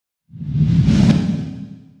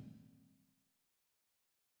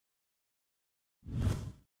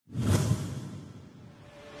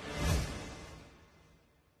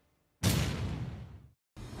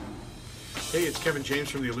Hey, it's Kevin James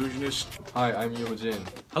from The Illusionist. Hi, I'm Jaehoon.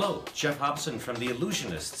 Hello, Jeff Hobson from The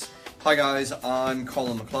Illusionists. Hi guys, I'm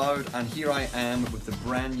Colin McLeod and here I am with the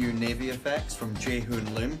brand new Navy Effects from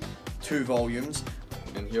Jaehoon Lim, 2 volumes.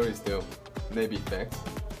 And here is the Navy Effects,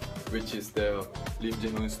 which is the Lim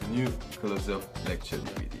Jaehoon's new close-up lecture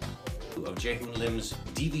DVD. Of Jaehoon Lim's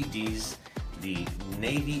DVDs, the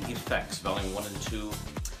Navy Effects, Volume 1 and 2.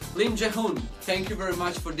 Lim Jaehoon, thank you very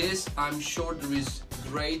much for this. I'm sure there is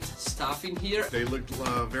great stuff in here. They look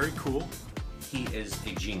very cool. He is a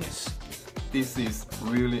genius. This is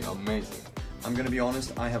really amazing. I'm going to be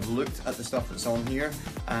honest, I have looked at the stuff that's on here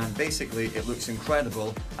and basically it looks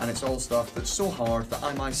incredible and it's all stuff that's so hard that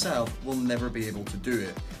I myself will never be able to do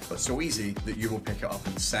it, but so easy that you will pick it up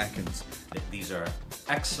in seconds. These are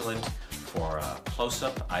excellent for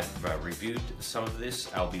close-up. I've reviewed some of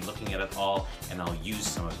this. I'll be looking at it all and I'll use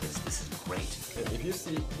some of this. This is great. And if you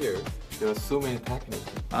see here, there are so many techniques.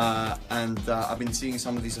 I've been seeing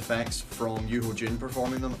some of these effects from Jaehoon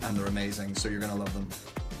performing them and they're amazing, so you're going to love them.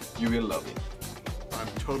 You will love it. I'm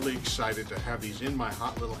totally excited to have these in my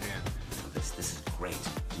hot little hand. This is great.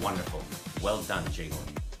 Wonderful. Well done,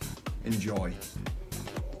 Jaehoon. Enjoy.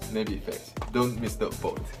 Navy Effects. Don't miss the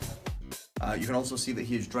boat. You can also see that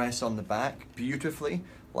he is dressed on the back beautifully,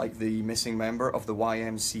 like the missing member of the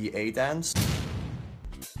YMCA dance.